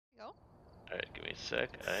Alright, give me a sec.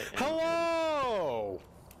 Hello!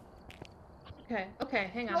 Okay,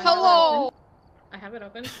 hang on. Hello! I have it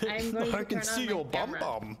open. I'm going to I can turn see on your my bum camera.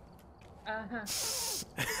 bum.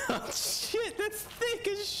 Oh shit, that's thick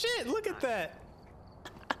as shit. Look at that.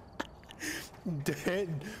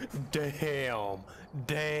 Damn.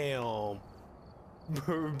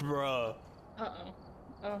 Bruh. Uh-oh.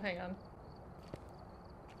 Oh, hang on.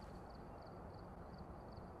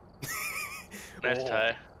 Nice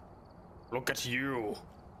tie. Look at you.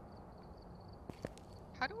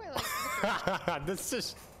 How do I like This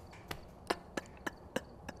is.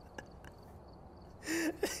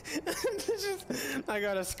 I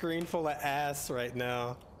got a screen full of ass right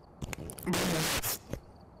now.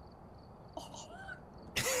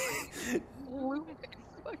 glue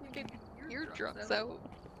my fucking eardrums out?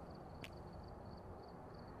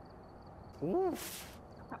 Oof.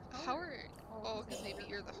 How are... Oh, because maybe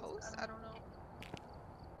you're the host? I don't know.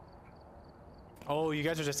 Oh, you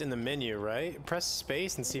guys are just in the menu, right? Press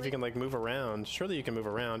space and see if you can like move around. Surely you can move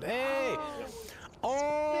around. Hey!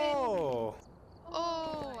 Oh!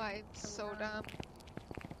 Oh, I'm so dumb.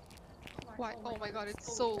 Why? Oh my god,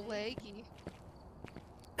 it's so laggy.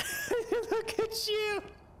 Look at you!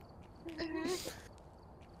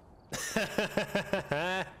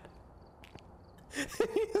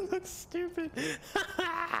 You look stupid.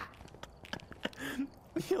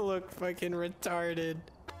 You look fucking retarded.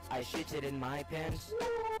 I shitted in my pants.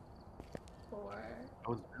 4. I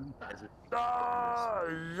was really hesitant.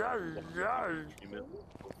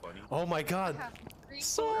 Oh my god.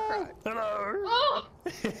 So hello. Oh!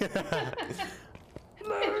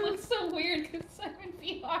 It looks so weird because I'm in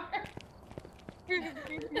VR.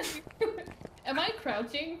 Am I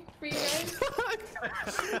crouching for you guys? Is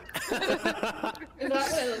that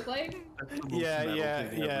what I look like? Yeah,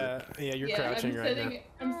 you're crouching right now.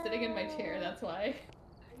 I'm sitting in my chair, that's why.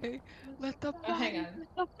 Let the Oh, hang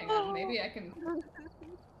on, maybe I can...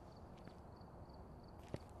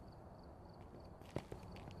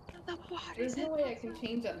 There's no way I can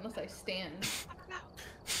change that unless I stand.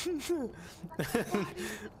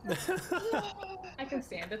 I can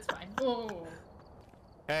stand, it's fine. Whoa.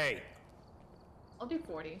 Hey. I'll do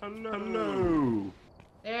 40. Hello.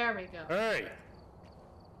 There we go. Hey.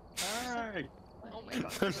 Hi. Oh my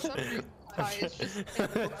god, for some reason, it's just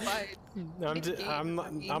amplified.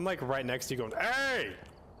 I'm like right next to you going, hey!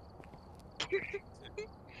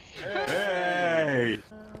 Hey.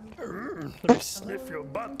 Let me sniff your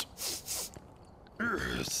butt.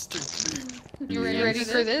 Stinky. You ready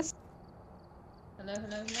for this? Hello.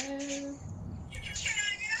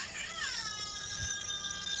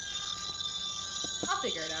 I'll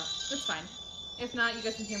figure it out. It's fine. If not, you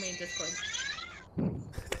guys can hear me in Discord.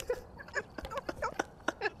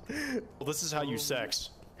 Well, this is how you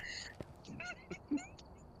sex.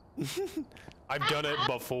 I've done it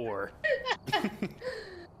before.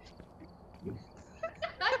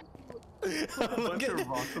 A bunch of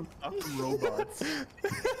awesome fucking robots.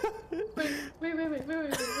 Wait.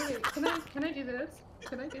 Can I do this?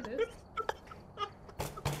 Can I do this?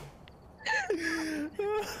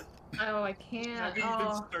 Oh, I can't. Haven't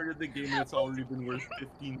even started the game and it's already been worth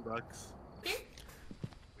 $15.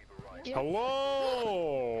 Yeah.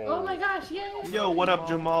 Hello! Oh my gosh, yay! Yo, what up,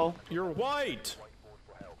 Jamal? You're white!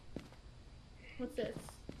 What's this?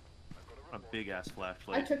 A big ass I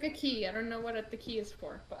flashlight. took a key. I don't know what the key is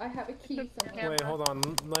for, but I have a key somewhere. Wait, hold on.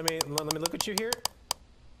 Let me look at you here.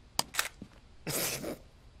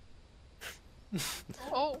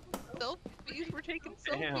 Oh, selfies, we're taking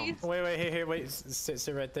selfies. Damn. Wait, wait.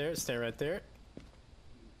 Sit right there. Stay right there.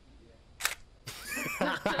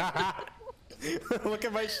 Look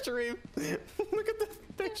at my stream. Look at the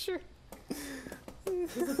picture.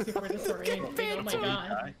 This is super disorienting. Oh my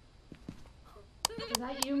god. Is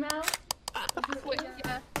that you, Mal? Wait,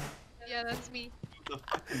 yeah, that's me. The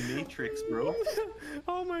fucking Matrix, bro.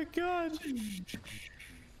 Oh my god.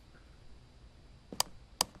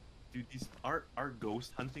 Dude, these our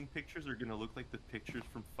ghost hunting pictures are gonna look like the pictures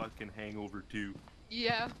from fucking Hangover 2.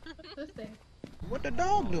 Yeah. This thing. What the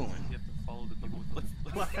dog doing? You have to follow the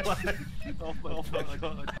Oh my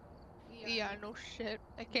god. Yeah, no shit.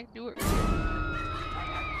 I can't do it.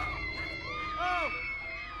 Oh!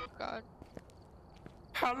 God.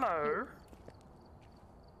 Hello.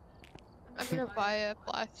 I'm gonna buy a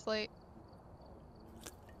flashlight.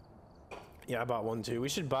 Yeah, I bought one too. We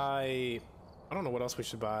should buy. I don't know what else we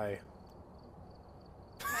should buy.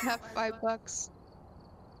 I have $5.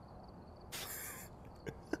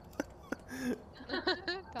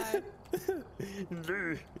 Die.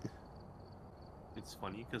 It's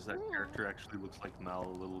funny because that character actually looks like Mal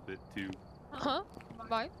a little bit too. Huh?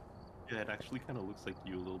 Mine? Yeah, it actually kind of looks like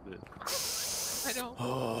you a little bit. I know. I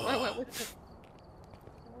Oh. went with it.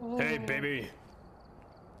 Hey, Oh, baby.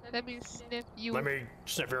 Let me sniff you. Let me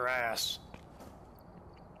sniff your ass.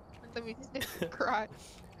 Let me sniff your crotch.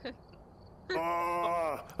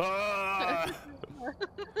 Ah, ah,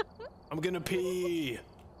 I'm gonna pee.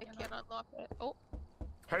 I can't unlock it. Oh,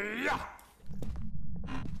 Hey-ya!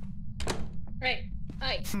 Right.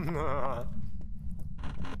 Hi.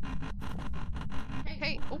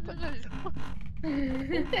 hey, open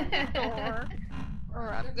the door, or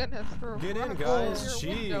I'm gonna throw Get in, rocks guys. through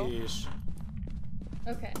your window. Sheesh.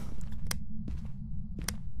 Okay.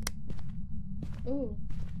 Ooh.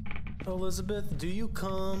 Elizabeth, do you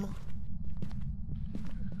come?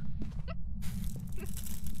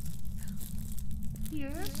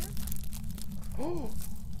 Yes. Oh.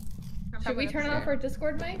 Should we turn off our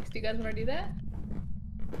Discord mics? Do you guys want to do that?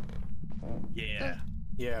 Yeah.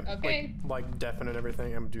 Yeah. Okay. Like deafen and everything.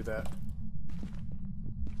 I'm gonna do that.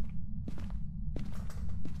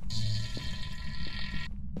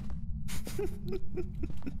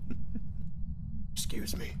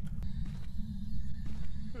 Excuse me.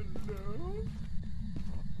 Hello?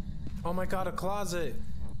 Oh my god, a closet.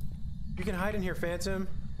 You can hide in here, Phantom.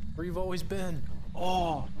 Where you've always been.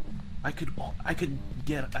 Oh, I can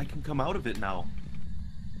come out of it now.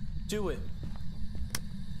 Do it.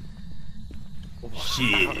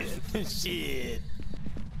 Shit. Shit.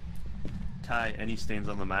 Ty, any stains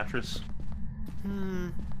on the mattress?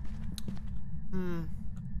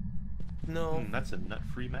 No. That's a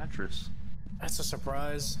nut-free mattress. That's a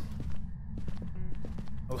surprise.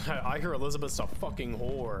 I hear Elizabeth's a fucking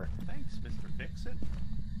whore. Thanks, Mr. Fix-It.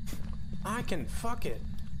 I can fuck it.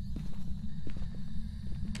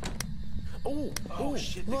 Oh, Oh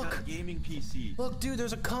shit, they got look. a gaming PC. Look, dude,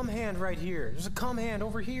 there's a cum hand right here. There's a cum hand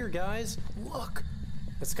over here, guys. Look.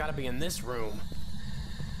 It's gotta be in this room.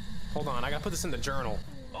 Hold on, I gotta put this in the journal.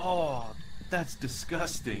 Oh, that's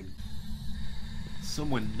disgusting.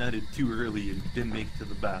 Someone nutted too early and didn't make it to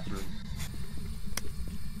the bathroom.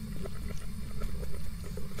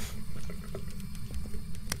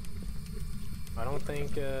 I don't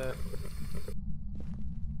think,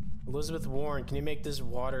 Elizabeth Warren, can you make this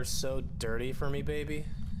water so dirty for me, baby?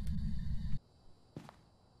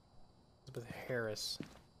 Elizabeth Harris.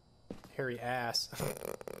 Hairy ass.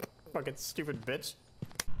 Fucking stupid bitch.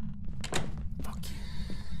 Fuck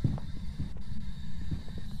you.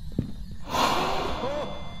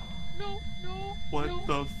 No, no. What no.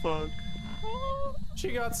 the fuck? Oh.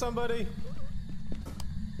 She got somebody.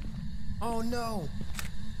 Oh no.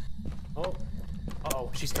 Oh.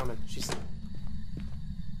 Uh-oh, she's coming.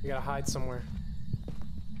 You gotta hide somewhere.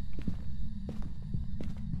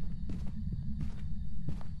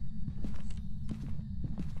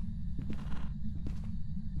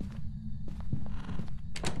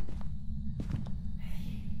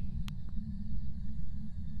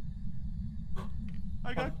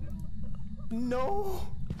 I got. No.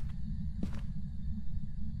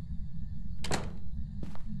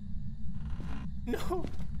 No.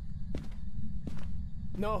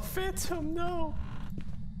 No, Phantom, no.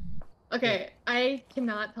 Okay, I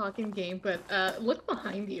cannot talk in game, but look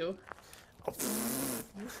behind you.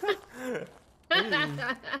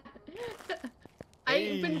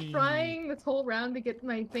 I've been trying this whole round to get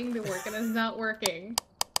my thing to work and it's not working.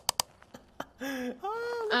 I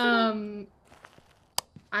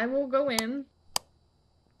will go in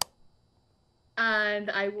and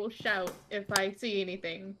I will shout if I see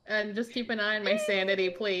anything. And just keep an eye on my sanity,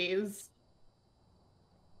 please.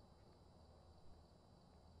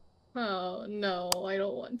 Oh, no, I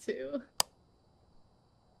don't want to.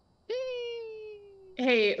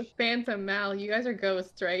 Hey, Phantom, Mal, you guys are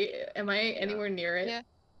ghosts, right? Am I anywhere near it? Yeah.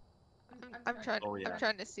 I'm trying. Oh, yeah. I'm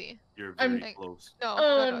trying to see. You're I'm- very close. No,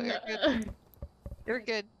 Oh, no, you're good. You're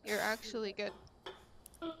good. You're actually good.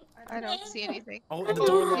 I don't see anything. Oh, the door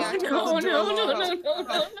No, locked. no, The door no,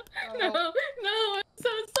 locked. no, I'm so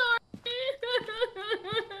sorry.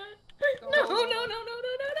 No.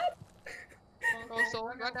 Oh, so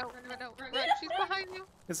run out, run out, run! She's behind you.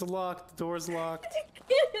 It's locked. The door's locked.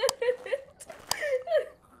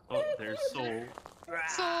 Oh, there's Soul.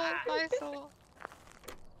 Soul, my soul.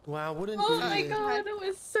 Wow, what an Oh my idiot. god, that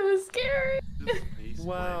was so scary. Just face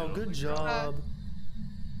Wow, plant. good my job.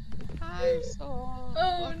 Hi, soul.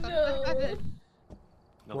 Oh Welcome to heaven. God.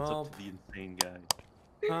 No, it's Well- up to the insane guy.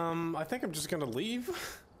 I think I'm just gonna leave.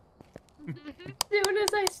 As soon as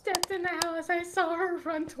I stepped in the house, I saw her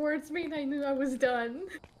run towards me and I knew I was done.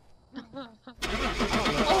 All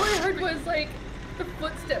I heard was like the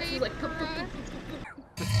footsteps was like pop, pop, pop,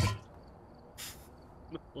 pop, pop.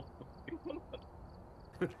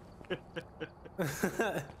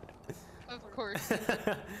 Of course.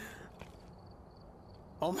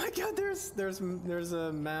 Oh my god, there's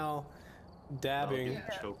a Mal dabbing. Getting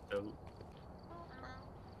choked out.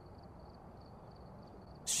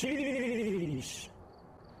 Sheesh.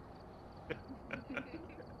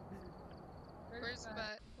 Where's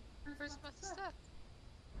my stuff?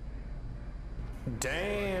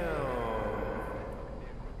 Damn.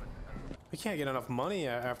 We can't get enough money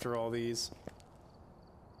after all these.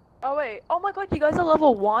 Oh wait, oh my god, you guys are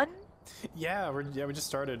level 1? Yeah, we just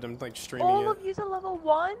started. I'm like streaming All it. of you are level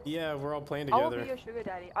 1? Yeah, we're all playing I will together. be your sugar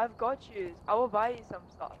daddy. I've got you. I will buy you some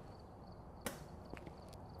stuff.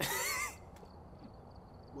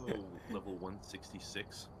 Whoa, level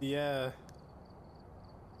 166. Yeah.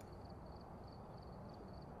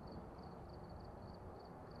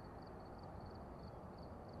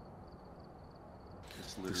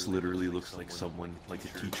 This literally looks like someone, like a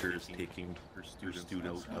teacher is taking her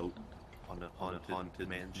students out on a haunted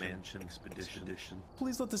mansion expedition.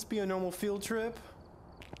 Please let this be a normal field trip.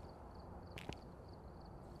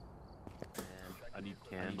 I need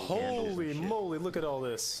candles. Holy moly, look at all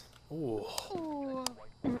this. Ooh. Ooh.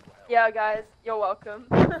 Yeah, guys, you're welcome.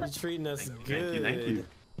 You're treating us good. Thank you.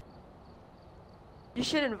 You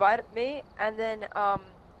should invite me, and then,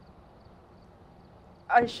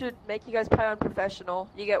 I should make you guys play on professional.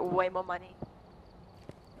 You get way more money.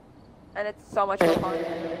 And it's so much more fun.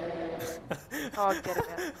 Oh, get it,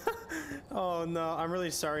 man. Oh no, I'm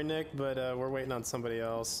really sorry, Nick, but we're waiting on somebody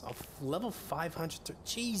else. Oh, level 500.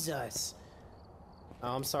 Jesus.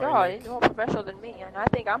 Oh, I'm sorry, God, Nick. you're more professional than me, and I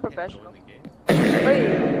think I'm professional. In the game. Wait.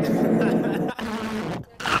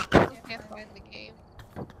 You can't find the game.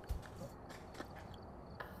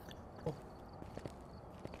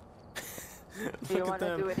 Do you Look at want to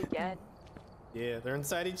them. do it again? Yeah, they're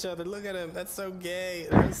inside each other. Look at them. That's so gay.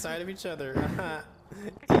 They're inside of each other.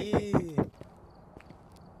 Eee.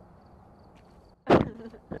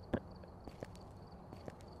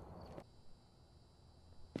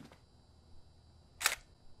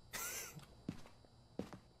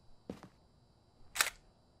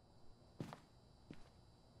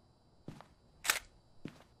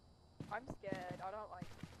 I'm scared. I don't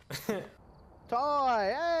like it.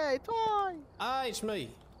 Ty! Hey, Ty! Ah, it's me.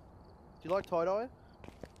 Do you like tie-dye?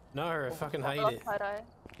 No, I fucking hate love it. tie-dye.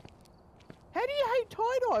 How do you hate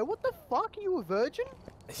tie-dye? What the fuck? Are you a virgin?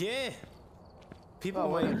 Yeah. People Oh,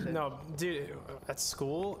 might what is it? no, dude. At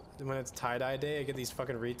school, when it's tie-dye day, I get these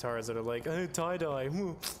fucking retards that are like, "Oh, tie-dye,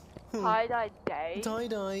 Tie-dye day?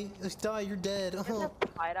 tie-dye, dye, you're dead." Isn't it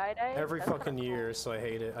tie-dye day? Every That's fucking kinda year, so I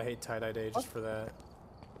hate it. I hate tie-dye day just for that.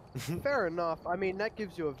 Fair enough. I mean, that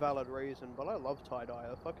gives you a valid reason, but I love tie-dye.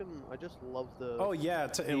 I just love the... Oh yeah,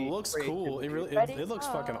 it the looks cool. It really, Ready? it looks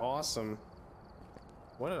fucking awesome.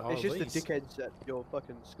 What an It's just the least. dickheads at your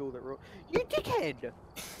fucking school that rule. You dickhead!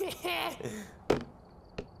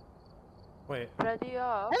 Wait, Ready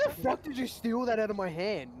up. How the fuck did you steal that out of my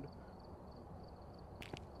hand?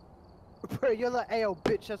 Bro, you're like, hey, oh,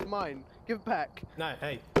 bitch, that's mine. Give it back. no,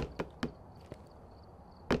 hey.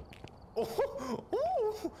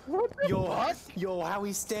 Yo, how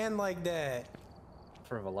he stand like that?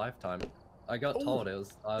 For a lifetime. I got told I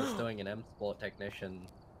was doing an M Sport technician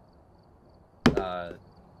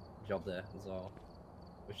job there as well,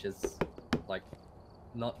 which is like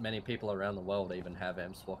not many people around the world even have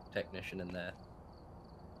M Sport technician in their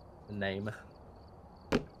name.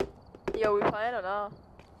 Yo, we playing or no?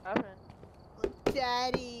 Happening.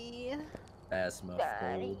 Daddy.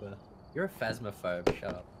 Phasmophobe. You're a phasmophobe, shut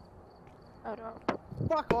up. Oh no.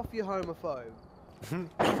 Fuck off, you homophobe.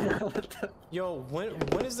 What the- Yo,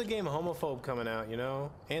 when is the game Homophobe coming out? You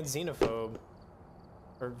know, and Xenophobe,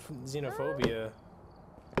 or Xenophobia.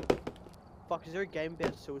 Fuck, is there a game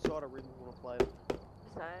about suicide? I really want to play it.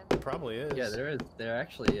 Same. Probably is. Yeah, there is. There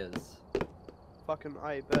actually is. Fucking,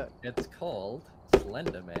 I bet. It's called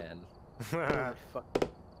Slender Man. Oh, fuck.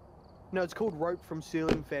 No, it's called Rope from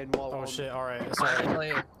Ceiling Fan while Oh on. shit! All right, sorry. Actually,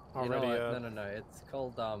 you know Already, what? No. It's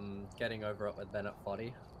called Getting Over It with Bennett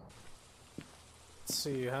Foddy. Let's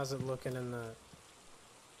see, how's it looking in the?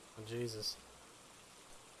 Oh, Jesus.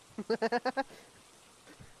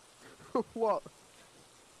 What?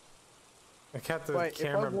 I got the Wait, if I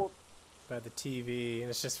camera walk... by the TV, and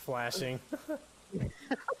it's just flashing. I'm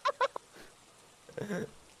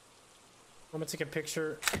gonna take a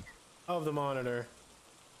picture of the monitor.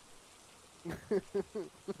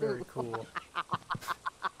 Very cool.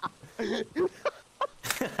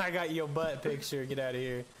 I got your butt picture. Get out of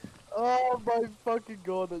here. Oh my fucking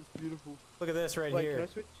god, that's beautiful. Look at this right Wait, here. can I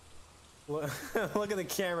switch? Look at the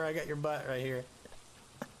camera. I got your butt right here.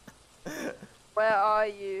 Where are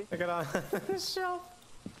you? Look at on the shelf.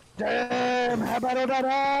 Damn, how about all that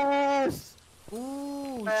ass?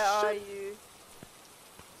 Ooh, Where are shit. you?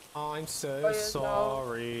 I'm so Show yourself.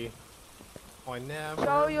 sorry. I never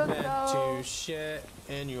Show meant to yourself. shit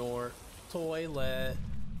in your toilet.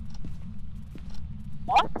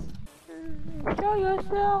 What? Show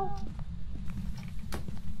yourself.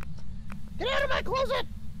 Get out of my closet!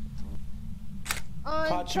 I'm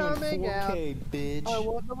Caught you in coming 4K, out. bitch. I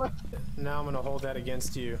want them. Now I'm gonna hold that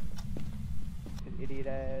against you. An idiot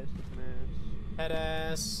ass, dumbass. Head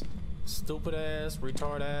ass, stupid ass,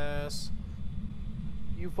 retard ass.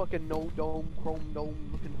 You fucking no dome, chrome dome,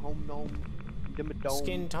 looking home dome, dimmer dome.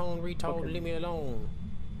 Skin tone retard, Fucking- leave me alone.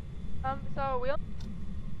 So we'll.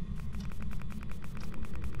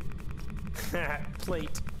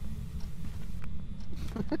 Plate.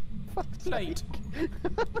 Plate.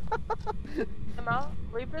 Emma,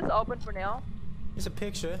 Reaper's open for now. Here's a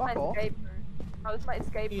picture. Fuck off. Escape route. Oh, this is my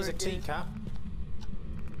escape Here's a route, dude. teacup.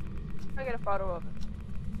 I get a photo of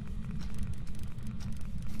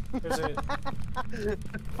it. There's a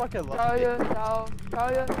Fucking Show love it. yourself. Show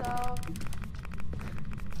yourself.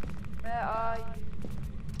 Where are you?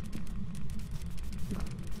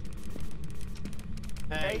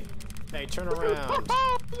 hey, hey, turn around.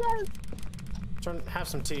 Yes. Have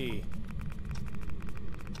some tea.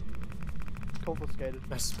 Confiscated.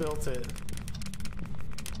 I spilt it.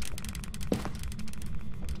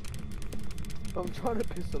 I'm trying to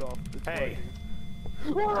piss it off. It's Hey.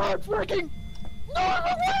 working. Oh, it's working! No,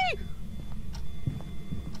 away!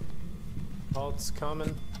 Oh, it's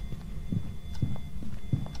coming.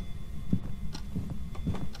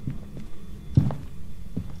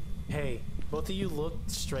 Hey, both of you look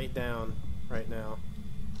straight down right now.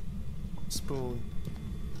 Spoon.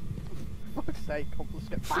 Fuck's sake,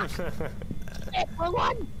 confiscated. Fuck! Wrong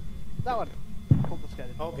one! That one.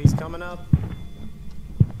 Confiscated. Oh, he's coming up.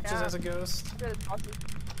 Just Yeah. as a ghost. Good sauces.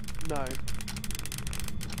 No.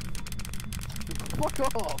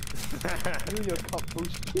 Fuck off! You and your cup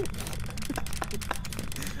bullshit.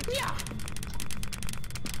 Yeah.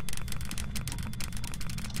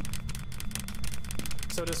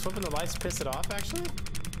 So does flipping the lights piss it off, actually?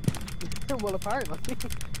 Well, apparently.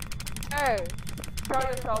 Hey, show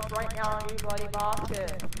yourself right now, you bloody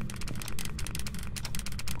bastard.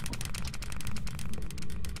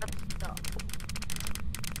 No.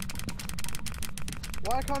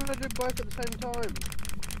 Why can't I do both at the same time?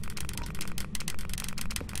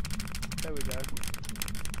 There we go.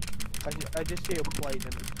 I just see a plate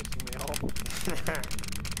and it's pissing me off.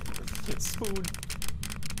 It's spoon.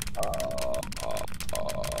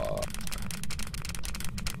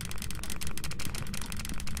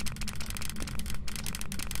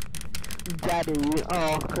 Daddy,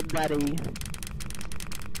 oh, daddy.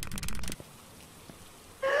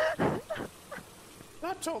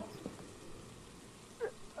 Laptop.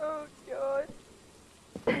 Oh god.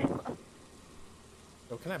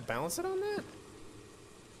 Oh, can I balance it on that?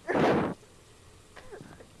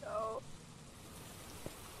 No.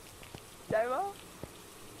 Demo?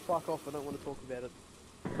 Fuck off, I don't want to talk about it.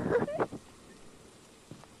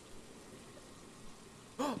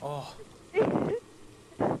 Oh, You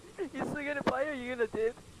still gonna play or you gonna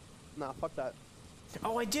dip? Nah, fuck that.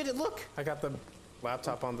 oh, I did it. Look, I got the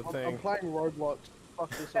laptop on the I'm thing. playing Roblox. Fuck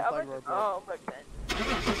this, I'm Yeah, playing Roblox. oh, look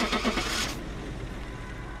then.